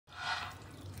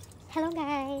Hello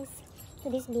guys! To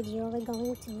this video, we're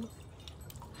going to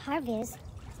harvest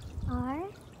our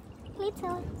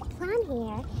little plum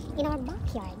here in our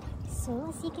backyard. So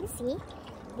as you can see,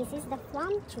 this is the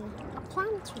plum tree, a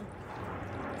plum tree.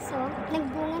 So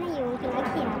nagbunga na yung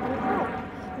pinaghirapan ko,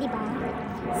 di ba?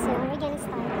 So we're gonna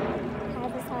start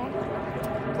harvest our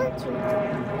plum tree.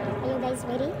 Are you guys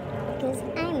ready? Because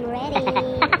I'm ready.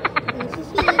 I'm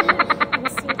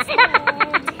so excited.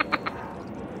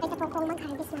 Kung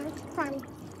mag-harvest ng plum.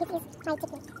 This is my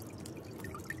technique.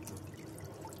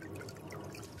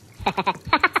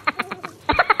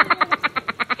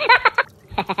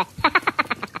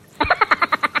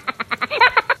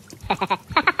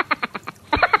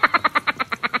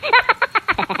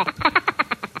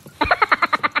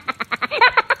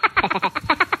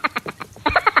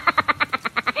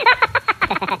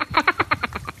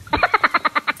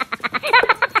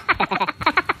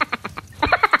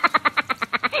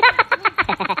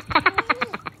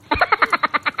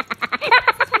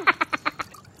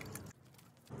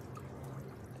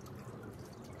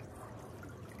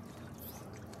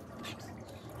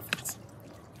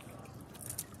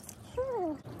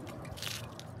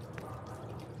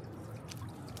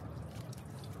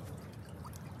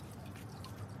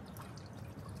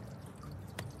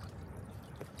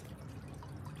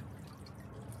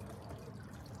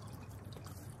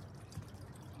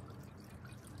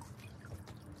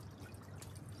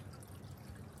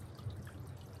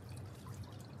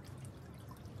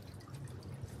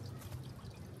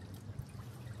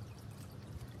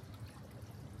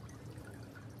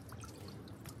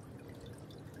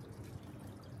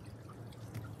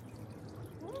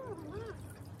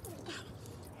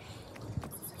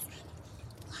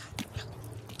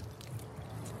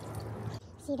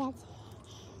 See that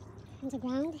on the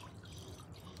ground?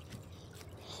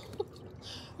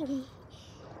 Okay.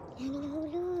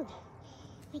 Nahulog.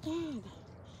 My God.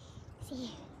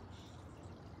 See.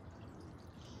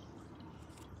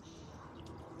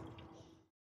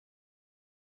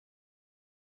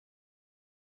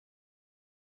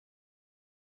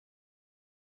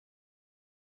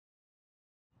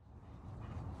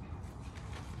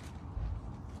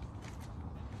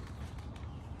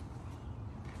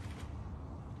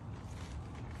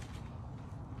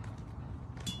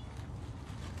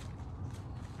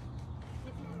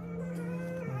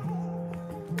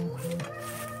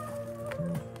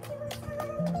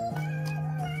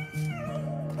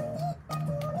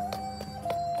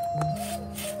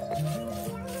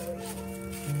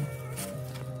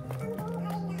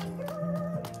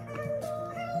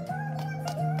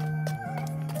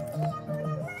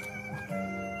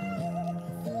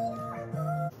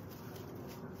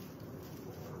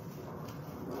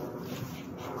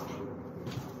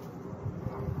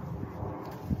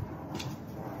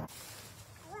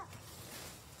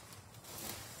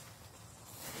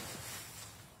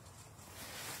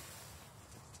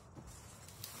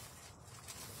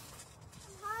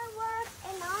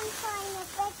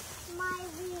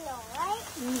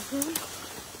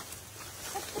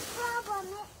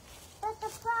 But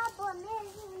the problem is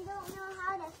we don't know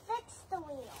how to fix the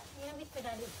wheel. Yeah, we could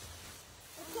have it.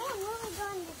 Okay, I'm really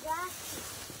going to grass.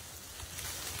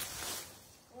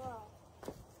 Whoa.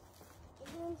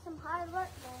 You're doing some hard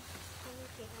work there.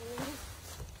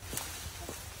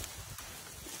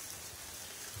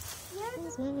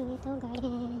 Here's my little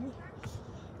garden.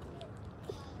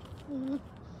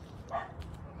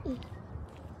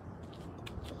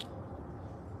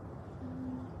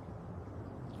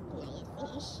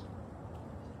 Finish.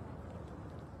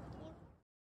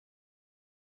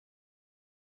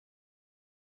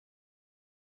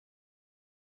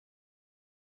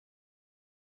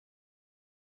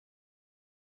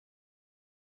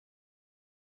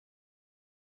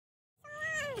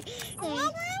 A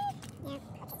red one? Yeah.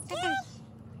 Really?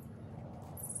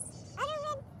 Other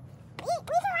red. We can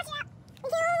wash it out.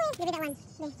 We can only... Give me that one.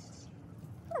 No.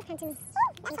 Oh, come to me. Oh,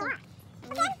 that's a lot.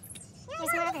 Okay.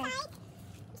 There's more over.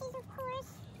 Which is, of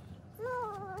course,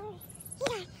 more.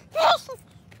 Here. Precious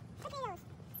potatoes.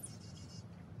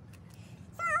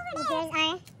 So over there. Here's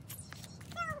our...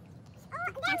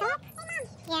 That's all? Hey,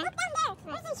 Mom. Yeah. Look down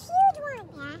there. There's a huge one.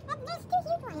 Yeah. There's two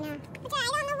huge ones. No. Okay, I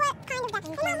don't know what kind of that.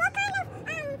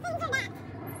 Hey,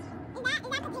 Mom,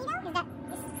 what kind of things are that? Is that potato? Is that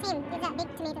the same? Is that big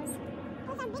tomatoes?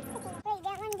 Those are big potatoes. Wait,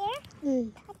 that one there?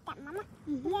 Put that, Mama.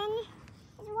 Mm-hmm. Then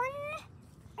there's one right there.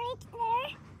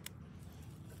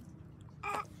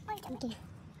 Wait a minute. Okay.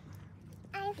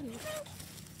 I think...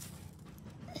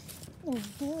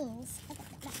 Beans. Look at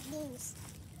that beans.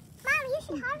 Mom, you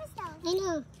should harvest those. I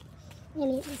know. Wait a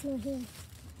minute, there's more here.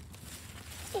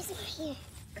 There's more here.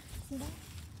 See that?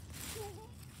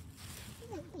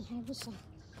 Yeah. harvest siya.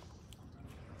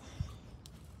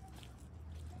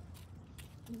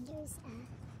 And there's a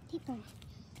paper.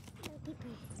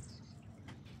 Paper.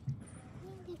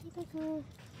 Yung paper ko.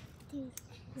 There's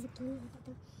zucchini.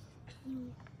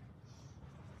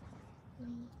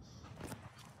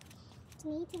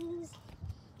 Tomatoes.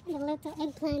 And a little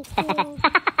eggplant too.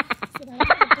 See the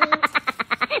little eggplant?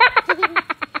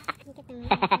 Look at that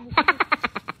eggplant.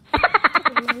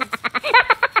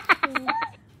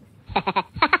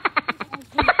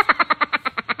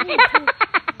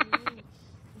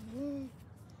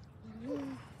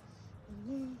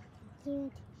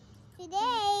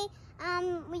 Today,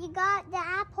 we got the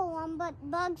apple one, but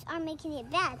bugs are making it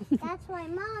bad. That's why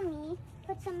Mommy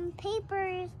put some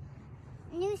papers,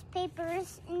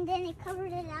 newspapers, and then it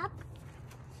covered it up.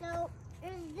 So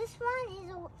this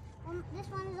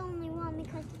one is only one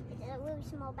because it's a really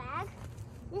small bag.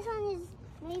 This one is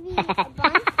maybe a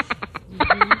bunch.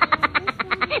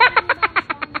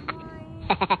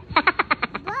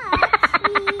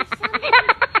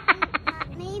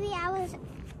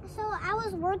 I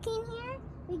was working here.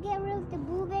 We get rid of the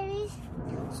blueberries.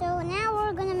 So now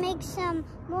we're gonna make some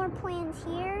more plants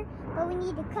here, but we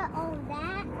need to cut all of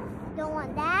that. Don't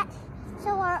want that. So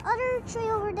our other tree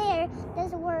over there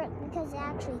doesn't work because it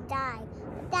actually died.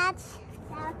 But that's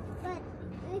that.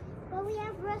 But we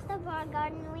have the rest of our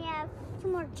garden. We have 2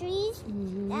 more trees.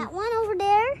 That one over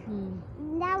there.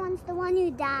 And that one's the one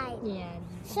who died. Yeah.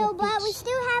 So, but we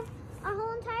still have our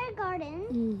whole entire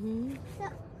garden.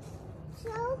 So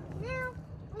now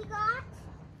we got.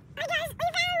 Hey guys, we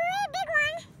found a really big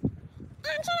one. And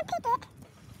I'm trying to pick it,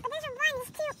 but this one is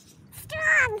too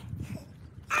strong.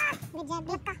 Good job,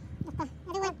 Becca.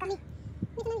 Other one, me.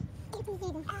 Good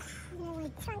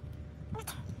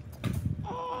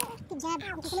job.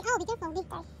 Oh, be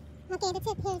careful. Okay, that's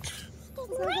it. Here.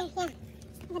 Yeah.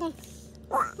 Over there.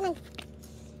 Come on.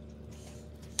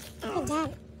 Good job.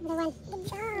 Other one. Good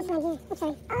job. This one here. I'm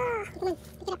sorry. Come on,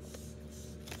 pick it up.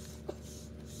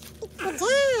 Good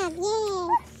job. Yay.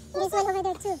 There's one over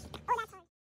there too. Oh, that's hard.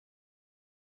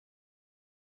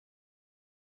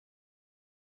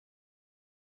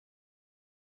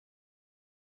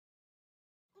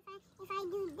 If I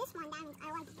do this one, that means I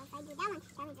like it. If I do that one,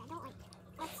 that means I don't like it.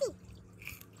 Let's see.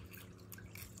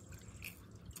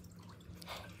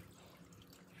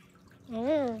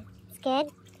 It's good.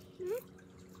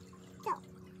 So,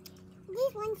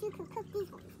 these ones you can cook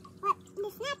these ones. But the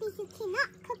snappies you cannot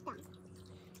cook them.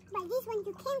 But these ones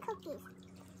you can cook these.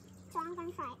 So I'm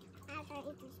gonna try it after I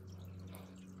eat these.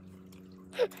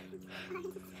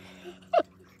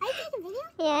 Are you taking a video?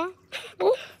 Yeah.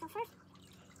 So first.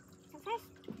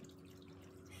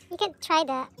 You can try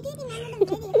that. If you remember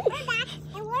the video, we're back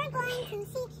and we're going to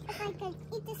see if I could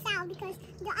eat this out because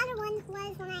the other one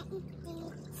was when I eat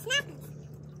the snappies.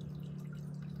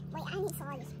 Wait, I need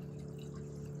sauce.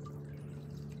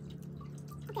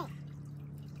 Okay.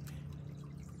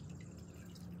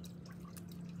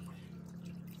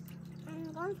 I'm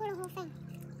going for the whole thing.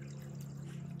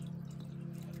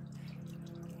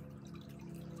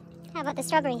 How about the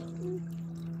strawberry?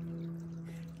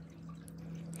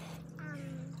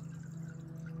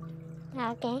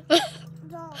 Okay.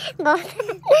 Both.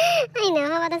 I know.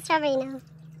 How about the strawberry now?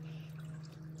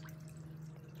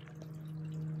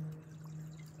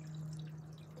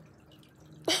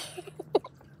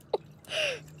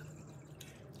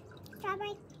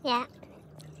 Strawberry? Yeah.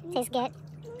 Tastes good.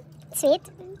 Sweet?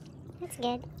 That's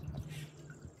good.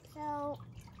 So,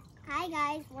 hi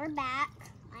guys, we're back.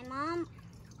 My mom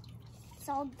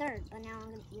sold dirt, but now I'm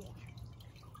going to eat it.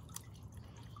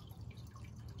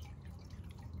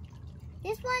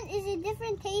 This one is a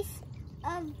different taste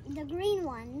of the green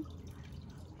one,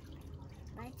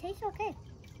 but it tastes okay.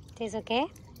 Tastes okay?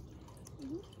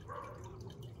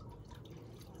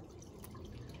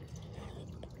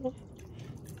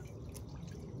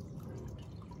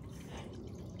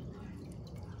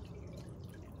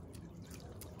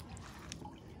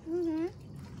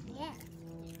 Yeah.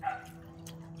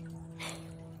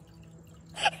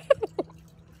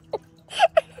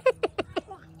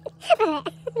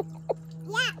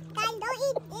 Yeah, guys, don't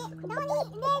eat it. Don't eat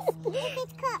this if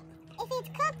it's cooked. If it's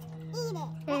cooked, eat it.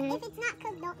 But if it's not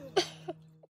cooked, don't eat it.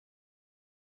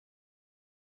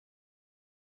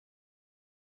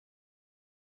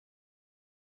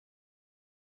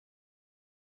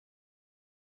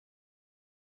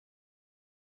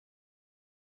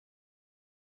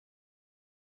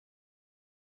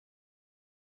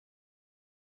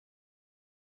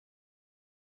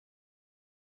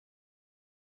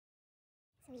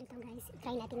 So ito guys,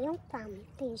 try natin yung plum.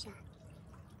 Ito yun siya.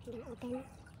 And then open.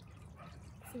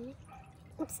 See?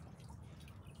 Oops.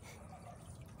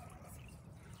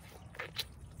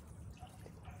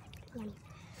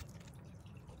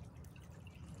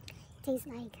 Tastes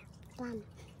like plum.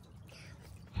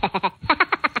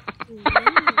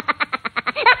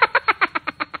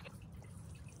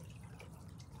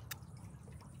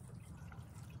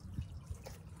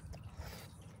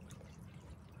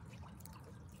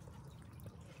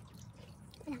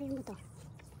 Malaki yung buto.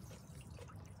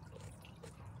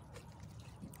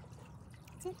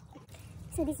 That's it.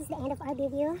 So this is the end of our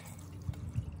video.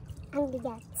 Ang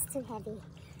bigat, it's too heavy.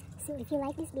 So if you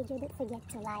like this video, don't forget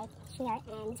to like, share,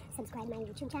 and subscribe my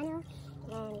YouTube channel.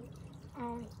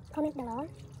 And comment below.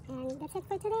 And that's it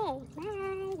for today.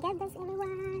 Bye! God bless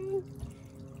everyone!